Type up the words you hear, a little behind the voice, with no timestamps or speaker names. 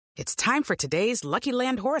It's time for today's Lucky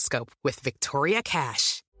Land horoscope with Victoria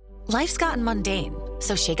Cash. Life's gotten mundane,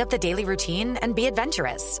 so shake up the daily routine and be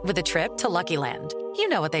adventurous with a trip to Lucky Land. You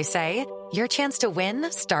know what they say, your chance to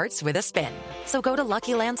win starts with a spin. So go to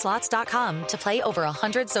LuckyLandSlots.com to play over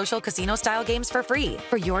 100 social casino-style games for free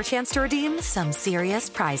for your chance to redeem some serious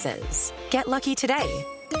prizes. Get lucky today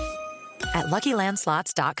at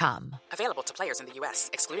LuckyLandSlots.com. Available to players in the U.S.,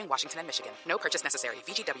 excluding Washington and Michigan. No purchase necessary.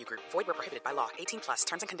 VGW Group. Void where prohibited by law. 18+.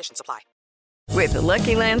 Terms and conditions apply. With the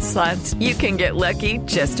Lucky Land Slots, you can get lucky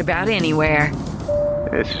just about anywhere.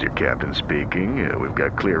 This is your captain speaking. We've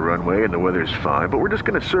got clear runway and the weather's fine, but we're just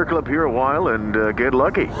going to circle up here a while and get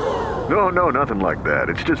lucky. No, nothing like that.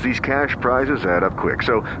 It's just these cash prizes add up quick.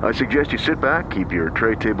 So I suggest you sit back, keep your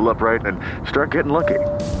tray table upright, and start getting lucky.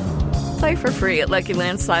 Play for free at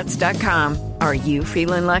LuckyLandSlots.com. Are you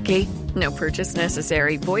feeling lucky? No purchase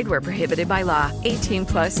necessary. Void where prohibited by law.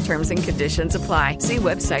 18+ terms and conditions apply. See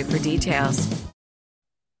website for details.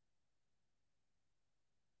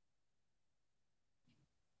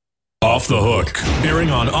 Off the Hook, airing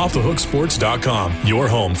on OffTheHookSports.com. Your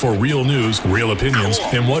home for real news, real opinions,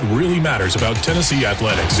 and what really matters about Tennessee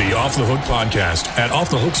athletics. The Off the Hook podcast at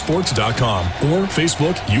OffTheHookSports.com or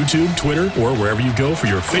Facebook, YouTube, Twitter, or wherever you go for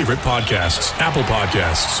your favorite podcasts. Apple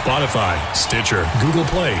Podcasts, Spotify, Stitcher, Google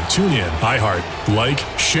Play, TuneIn, iHeart. Like,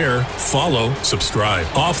 share, follow, subscribe.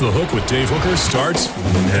 Off the Hook with Dave Hooker starts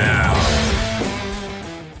now.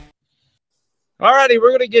 All righty, we're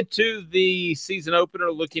going to get to the season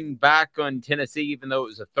opener, looking back on Tennessee, even though it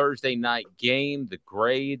was a Thursday night game, the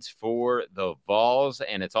grades for the Vols,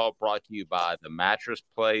 and it's all brought to you by The Mattress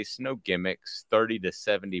Place. No gimmicks, 30 to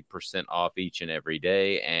 70% off each and every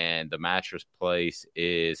day, and The Mattress Place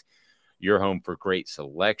is your home for great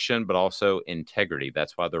selection, but also integrity.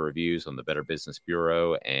 That's why the reviews on the Better Business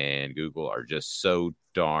Bureau and Google are just so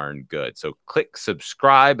darn good. So click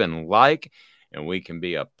subscribe and like, and we can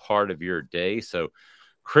be a part of your day. So,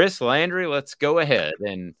 Chris Landry, let's go ahead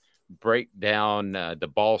and break down the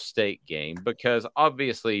Ball State game, because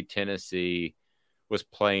obviously Tennessee was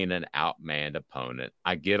playing an outmanned opponent.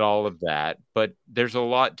 I get all of that, but there's a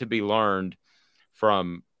lot to be learned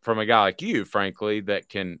from a guy like you, frankly, that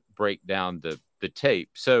can break down the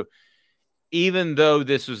tape. So, even though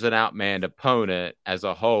this was an outmanned opponent as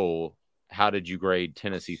a whole, how did you grade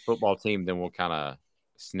Tennessee's football team? Then we'll kind of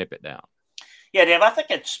snip it down. Yeah, Dave, I think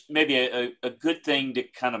it's maybe a good thing to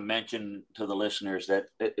kind of mention to the listeners that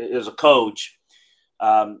as a coach,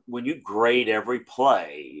 when you grade every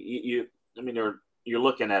play, you're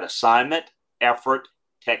looking at assignment, effort,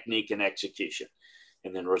 technique, and execution,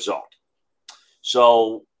 and then result.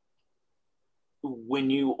 So when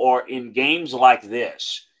you are in games like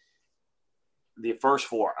this, the first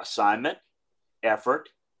four: assignment, effort,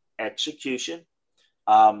 execution,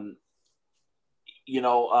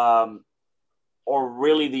 are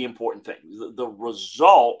really the important thing. The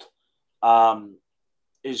result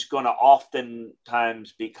is going to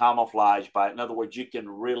oftentimes be camouflaged by, in other words, you can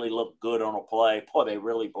really look good on a play. Boy, they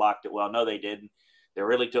really blocked it well. No, they didn't. They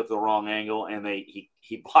really took the wrong angle, and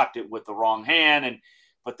he blocked it with the wrong hand,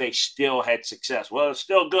 but they still had success. Well, it's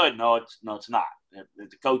still good. No, it's not.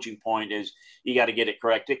 The coaching point is you got to get it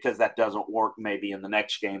corrected, because that doesn't work maybe in the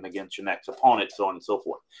next game against your next opponent, so on and so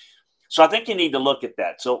forth. So I think you need to look at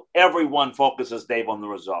that. So everyone focuses, Dave, on the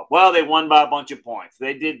result. Well, they won by a bunch of points.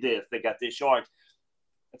 They did this. They got this yards.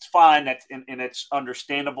 It's fine. And it's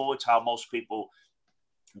understandable. It's how most people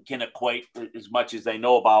can equate as much as they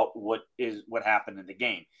know about what happened in the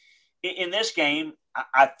game. In this game,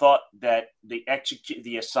 I thought that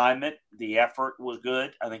the assignment, the effort was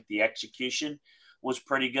good. I think the execution was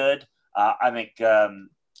pretty good. I think the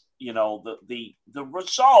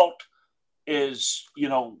result is,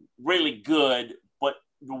 really good, but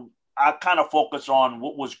I kind of focus on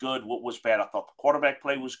what was good, what was bad. I thought the quarterback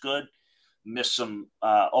play was good, missed some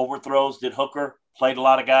overthrows. Did Hooker, played a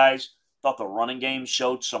lot of guys. Thought the running game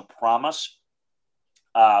showed some promise.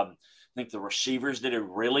 I think the receivers did a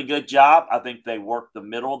really good job. I think they worked the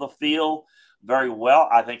middle of the field very well.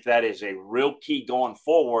 I think that is a real key going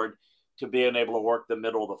forward, to being able to work the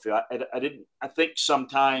middle of the field. I think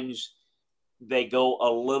sometimes they go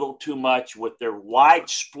a little too much with their wide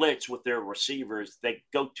splits with their receivers. They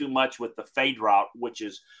go too much with the fade route, which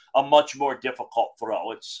is a much more difficult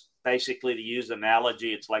throw. It's basically, to use an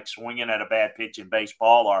analogy, it's like swinging at a bad pitch in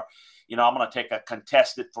baseball, or, I'm going to take a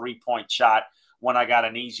contested 3-point shot when I got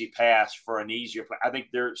an easy pass for an easier play. I think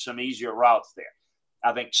there's some easier routes there.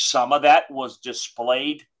 I think some of that was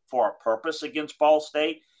displayed for a purpose against Ball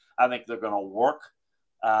State. I think they're going to work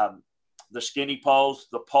the skinny post,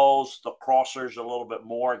 the crossers a little bit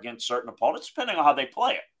more against certain opponents, depending on how they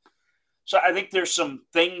play it. So I think there's some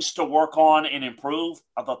things to work on and improve.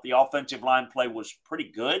 I thought the offensive line play was pretty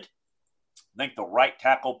good. I think the right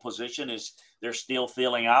tackle position they're still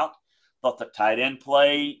feeling out. I thought the tight end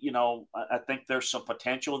play, I think there's some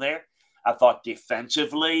potential there. I thought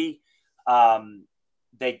defensively,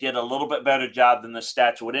 they did a little bit better job than the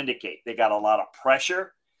stats would indicate. They got a lot of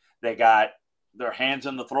pressure. They got their hands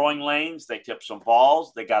in the throwing lanes. They tipped some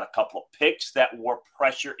balls. They got a couple of picks that were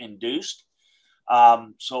pressure induced.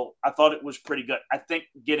 So I thought it was pretty good. I think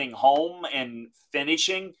getting home and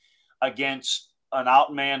finishing against an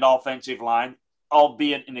outmanned offensive line,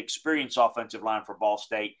 albeit an experienced offensive line for Ball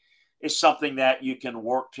State, is something that you can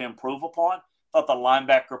work to improve upon. I thought the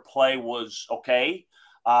linebacker play was okay.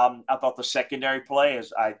 I thought the secondary play,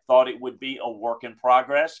 as I thought it would be, a work in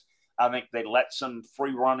progress. I think they let some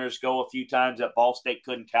free runners go a few times that Ball State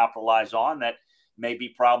couldn't capitalize on that may be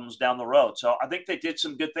problems down the road. So I think they did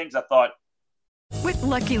some good things. I thought. With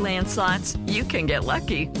Lucky Land Slots, you can get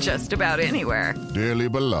lucky just about anywhere. Dearly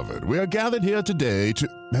beloved, we are gathered here today to...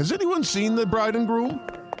 Has anyone seen the bride and groom?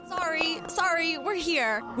 Sorry, we're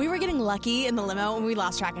here. We were getting lucky in the limo and we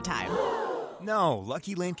lost track of time. No,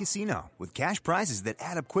 Lucky Land Casino, with cash prizes that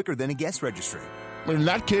add up quicker than a guest registry. In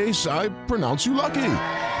that case, I pronounce you lucky.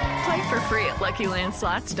 Play for free at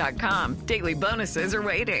LuckyLandSlots.com. Daily bonuses are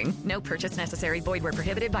waiting. No purchase necessary. Void where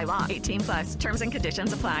prohibited by law. 18+. Terms and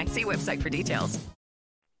conditions apply. See website for details.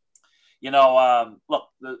 Look,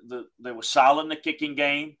 they were solid in the kicking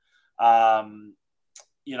game. I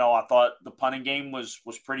thought the punting game was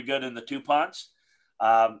pretty good in the 2 punts.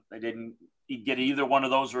 They didn't get either one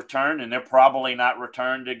of those returned, and they're probably not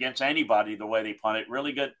returned against anybody the way they punted.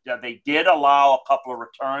 Really good. They did allow a couple of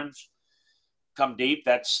returns come deep.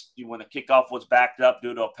 That's when the kickoff was backed up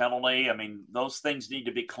due to a penalty. I mean, those things need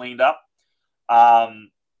to be cleaned up.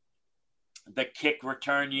 The kick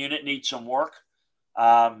return unit needs some work.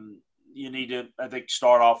 You need to, I think,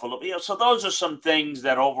 start off a little. So those are some things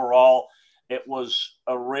that overall it was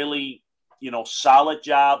a really, solid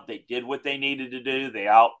job. They did what they needed to do. They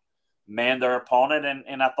outmanned their opponent,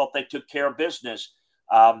 and I thought they took care of business.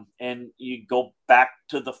 And you go back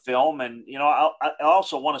to the film, and, I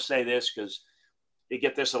also want to say this because you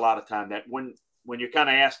get this a lot of time, that when you're kind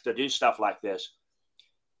of asked to do stuff like this,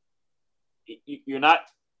 you're not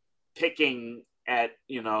picking at,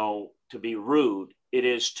 to be rude. It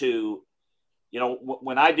is to,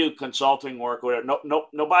 when I do consulting work, where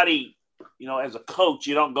nobody, as a coach,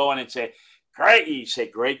 you don't go in and say, great. You say,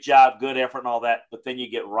 great job, good effort and all that. But then you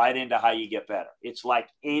get right into how you get better. It's like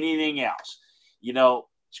anything else.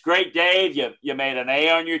 It's great, Dave. You made an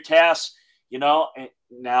A on your test, and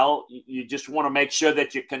now you just want to make sure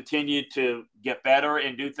that you continue to get better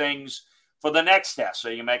and do things for the next test so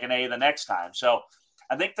you can make an A the next time. So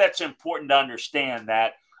I think that's important to understand,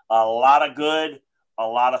 that a lot of good, a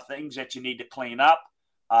lot of things that you need to clean up.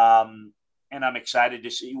 And I'm excited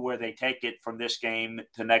to see where they take it from this game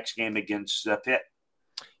to next game against Pitt.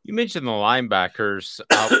 You mentioned the linebackers.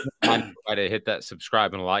 I'll try to hit that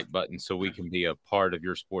subscribe and like button so we can be a part of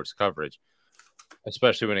your sports coverage,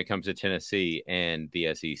 especially when it comes to Tennessee and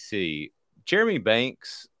the SEC. Jeremy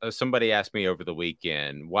Banks, somebody asked me over the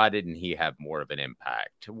weekend, why didn't he have more of an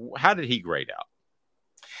impact? How did he grade out?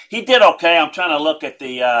 He did okay. I'm trying to look at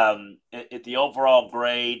the overall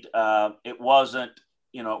grade. It wasn't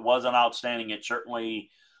outstanding. It certainly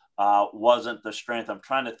wasn't the strength. I'm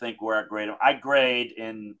trying to think where I grade him. I grade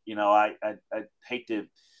in, I hate to,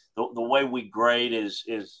 the way we grade is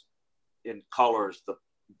in colors, the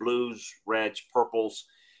blues, reds, purples.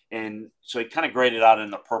 And so he kind of graded out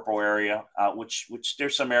in the purple area, which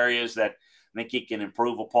there's some areas that I think he can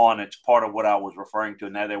improve upon. It's part of what I was referring to.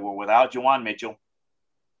 Now they were without Juwan Mitchell.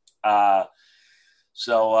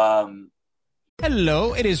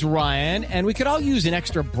 Hello, it is Ryan, and we could all use an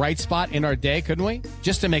extra bright spot in our day, couldn't we?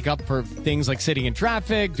 Just to make up for things like sitting in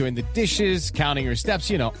traffic, doing the dishes, counting your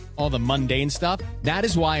steps, all the mundane stuff. That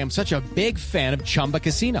is why I'm such a big fan of Chumba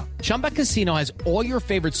Casino. Chumba Casino has all your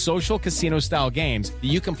favorite social casino-style games that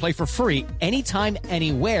you can play for free anytime,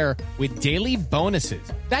 anywhere with daily bonuses.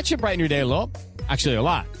 That should brighten your day a little. Actually, a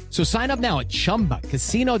lot. So sign up now at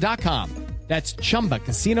ChumbaCasino.com. That's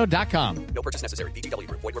ChumbaCasino.com. No purchase necessary. VGW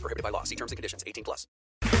Group. Void where prohibited by law. See terms and conditions. 18+.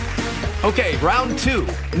 Okay, round two.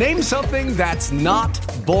 Name something that's not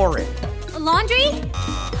boring. A laundry?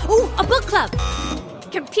 Ooh, a book club.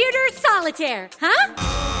 Computer solitaire, huh?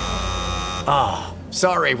 Ah,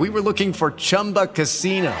 sorry. We were looking for Chumba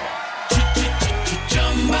Casino.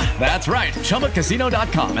 That's right.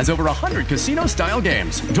 ChumbaCasino.com has over 100 casino-style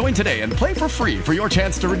games. Join today and play for free for your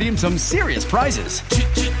chance to redeem some serious prizes.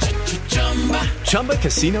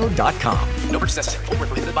 ChumbaCasino.com. No purchase necessary. Void where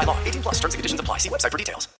prohibited by law. 18+. Terms and conditions apply. See website for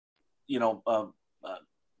details.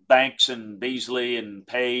 Banks and Beasley and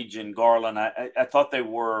Page and Garland, I thought they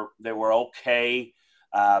were okay.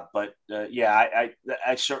 But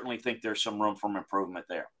I certainly think there's some room for improvement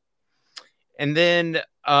there. And then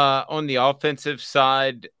on the offensive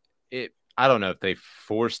side, I don't know if they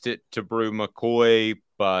forced it to Brew McCoy,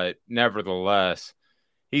 but nevertheless,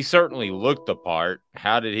 he certainly looked the part.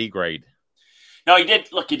 How did he grade? No, he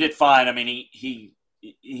did. Look, he did fine. I mean, he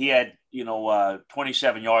had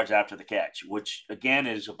 27 yards after the catch, which again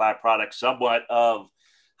is a byproduct somewhat of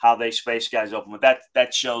how they space guys open. But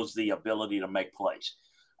that shows the ability to make plays.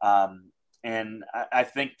 And I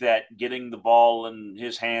think that getting the ball in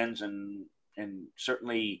his hands and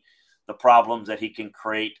certainly the problems that he can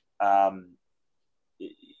create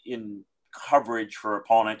in coverage for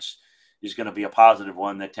opponents is going to be a positive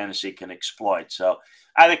one that Tennessee can exploit. So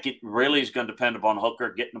I think it really is going to depend upon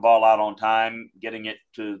Hooker getting the ball out on time, getting it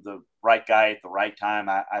to the right guy at the right time.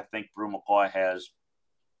 I think Brew McCoy has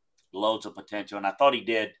loads of potential, and I thought he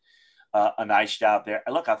did a nice job there.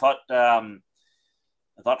 Look, I thought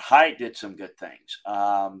Hyde did some good things.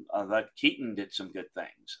 I thought Keaton did some good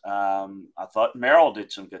things. I thought Merrill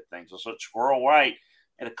did some good things. I thought Squirrel White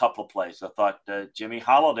had a couple of plays. I thought Jimmy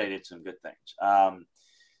Holiday did some good things.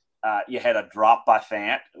 You had a drop by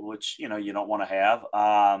Fant, which, you don't want to have.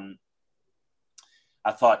 I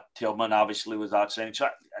thought Tillman obviously was outstanding. So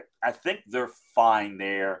I think they're fine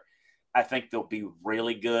there. I think they'll be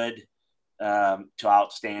really good to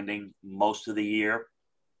outstanding most of the year.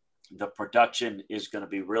 The production is going to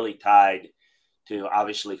be really tied to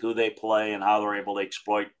obviously who they play and how they're able to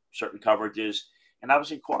exploit certain coverages. And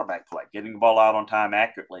obviously quarterback play, getting the ball out on time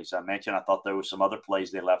accurately. As I mentioned, I thought there were some other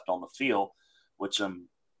plays they left on the field with some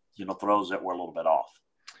throws that were a little bit off.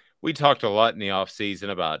 We talked a lot in the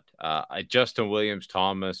offseason about Justin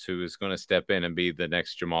Williams-Thomas, who is going to step in and be the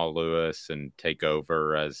next Jamal Lewis and take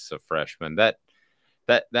over as a freshman. That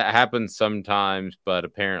happens sometimes, but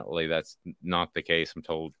apparently that's not the case. I'm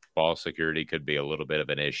told ball security could be a little bit of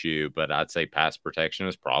an issue, but I'd say pass protection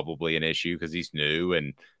is probably an issue because he's new.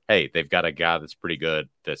 And, hey, they've got a guy that's pretty good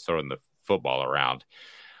that's throwing the football around.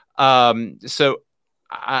 So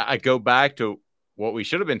I go back to what we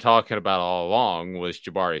should have been talking about all along was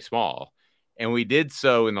Jabari Small. And we did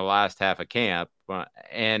so in the last half of camp.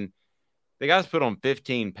 And the guy's put on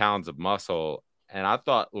 15 pounds of muscle, and I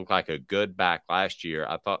thought looked like a good back last year.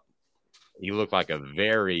 I thought he looked like a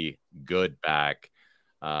very good back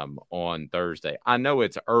on Thursday. I know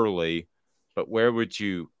it's early, but where would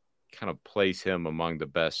you kind of place him among the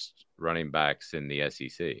best running backs in the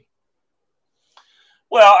SEC?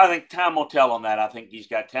 Well, I think time will tell on that. I think he's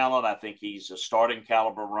got talent. I think he's a starting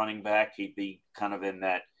caliber running back. He'd be kind of in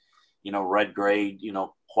that, red grade,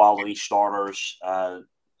 quality starters, for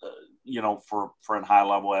a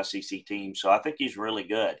high-level SEC team. So I think he's really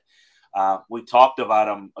good. We talked about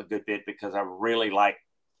him a good bit because I really like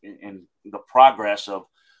in the progress of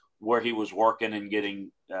where he was working and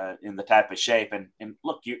getting in the type of shape. And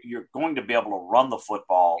look, you're going to be able to run the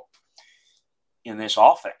football in this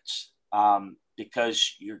offense.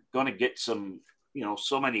 Because you're going to get some,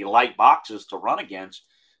 so many light boxes to run against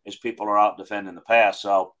as people are out defending the pass.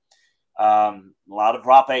 So a lot of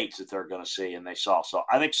drop eights that they're going to see, and they saw. So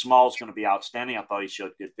I think Small's going to be outstanding. I thought he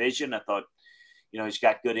showed good vision. I thought, he's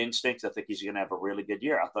got good instincts. I think he's going to have a really good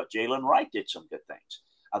year. I thought Jalen Wright did some good things.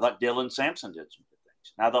 I thought Dylan Sampson did some good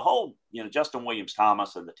things. Now, the whole, Justin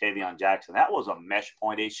Williams-Thomas and the Tavion Jackson, that was a mesh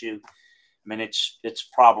point issue. I mean, it's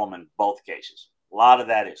problem in both cases. A lot of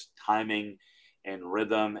that is timing and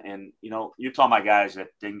rhythm. And, you're talking about guys that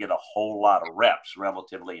didn't get a whole lot of reps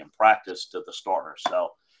relatively in practice to the starters. So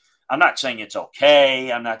I'm not saying it's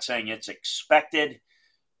okay. I'm not saying it's expected,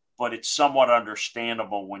 but it's somewhat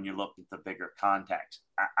understandable when you look at the bigger context.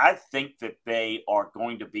 I think that they are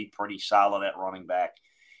going to be pretty solid at running back.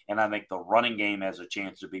 And I think the running game has a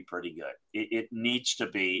chance to be pretty good. It needs to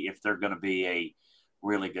be if they're going to be a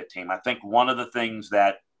really good team. I think one of the things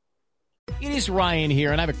that It is Ryan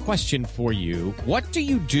here, and I have a question for you. What do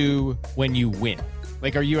you do when you win?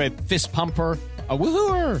 Like, are you a fist pumper, a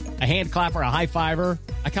woo-hooer, a hand clapper, a high-fiver?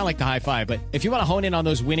 I kind of like the high-five, but if you want to hone in on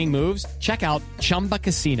those winning moves, check out Chumba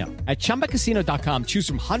Casino. At ChumbaCasino.com, choose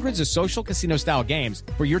from hundreds of social casino-style games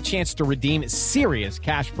for your chance to redeem serious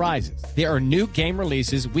cash prizes. There are new game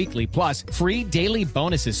releases weekly, plus free daily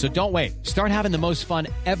bonuses, so don't wait. Start having the most fun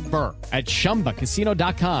ever at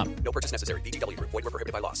ChumbaCasino.com. No purchase necessary. VGW Group. Void where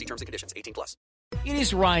prohibited by law. See terms and conditions. 18+. It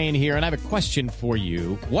is Ryan here, and I have a question for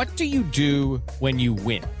you. What do you do when you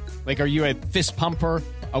win? Like, are you a fist pumper,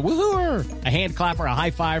 a woohooer, a hand clapper, a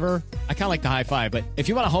high fiver. I kind of like the high five, but if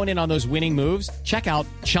you want to hone in on those winning moves, check out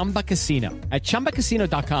Chumba Casino. At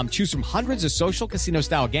ChumbaCasino.com, choose from hundreds of social casino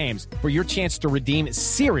style games for your chance to redeem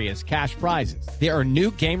serious cash prizes. There are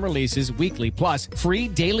new game releases weekly, plus free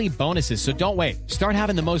daily bonuses. So don't wait. Start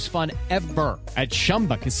having the most fun ever at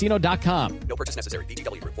ChumbaCasino.com. No purchase necessary.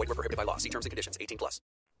 VGW Group. Void where prohibited by law. See terms and conditions. 18+.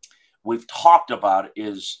 We've talked about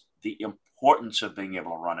is the importance of being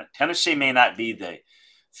able to run it. Tennessee may not be the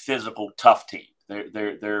physical tough team.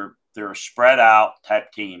 They're a spread out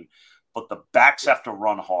type team, but the backs have to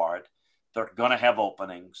run hard. They're going to have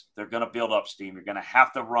openings. They're going to build up steam. You're going to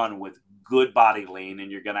have to run with good body lean,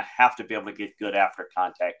 and you're going to have to be able to get good after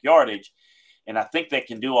contact yardage. And I think they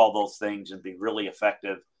can do all those things and be really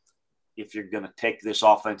effective if you're going to take this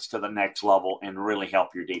offense to the next level and really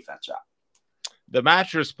help your defense out. The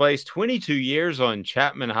Mattress Place, 22 years on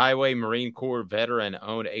Chapman Highway, Marine Corps veteran,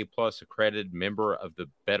 owned A+ accredited member of the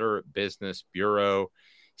Better Business Bureau.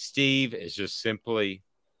 Steve is just simply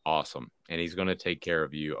awesome, and he's going to take care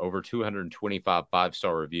of you. Over 225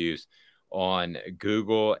 5-star reviews on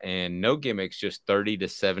Google, and no gimmicks, just 30 to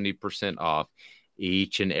 70% off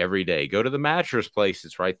each and every day. Go to the Mattress Place.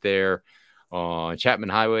 It's right there on Chapman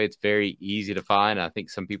Highway. It's very easy to find. I think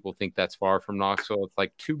some people think that's far from Knoxville. It's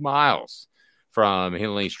like 2 miles from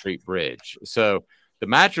Henley Street Bridge. So the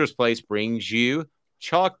Mattress Place brings you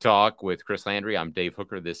Chalk Talk with Chris Landry. I'm Dave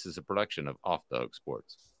Hooker. This is a production of Off the Hook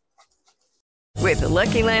Sports. With the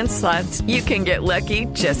Lucky Land Slots, you can get lucky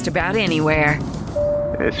just about anywhere.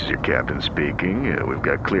 This is your captain speaking. We've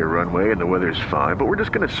got clear runway and the weather's fine, but we're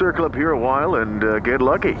just going to circle up here a while and get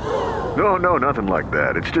lucky. No, nothing like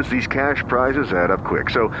that. It's just these cash prizes add up quick.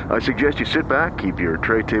 So I suggest you sit back, keep your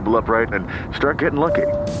tray table upright, and start getting lucky.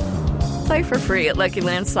 Play for free at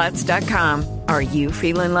LuckyLandSlots.com. Are you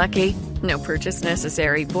feeling lucky? No purchase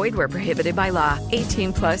necessary. Void where prohibited by law.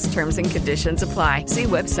 18+ terms and conditions apply. See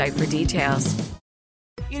website for details.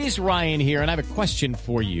 It is Ryan here, and I have a question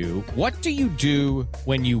for you. What do you do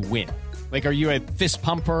when you win? Like, are you a fist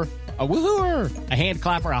pumper, a woohooer, a hand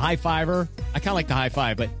clapper, a high fiver? I kind of like the high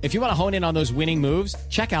five, but if you want to hone in on those winning moves,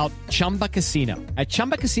 check out Chumba Casino. At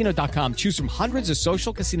ChumbaCasino.com, choose from hundreds of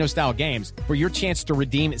social casino style games for your chance to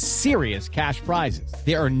redeem serious cash prizes.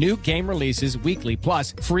 There are new game releases weekly,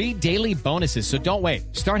 plus free daily bonuses. So don't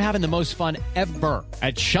wait. Start having the most fun ever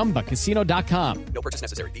at ChumbaCasino.com. No purchase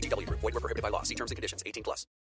necessary. VGW Group. Void where prohibited by law. See terms and conditions. 18+.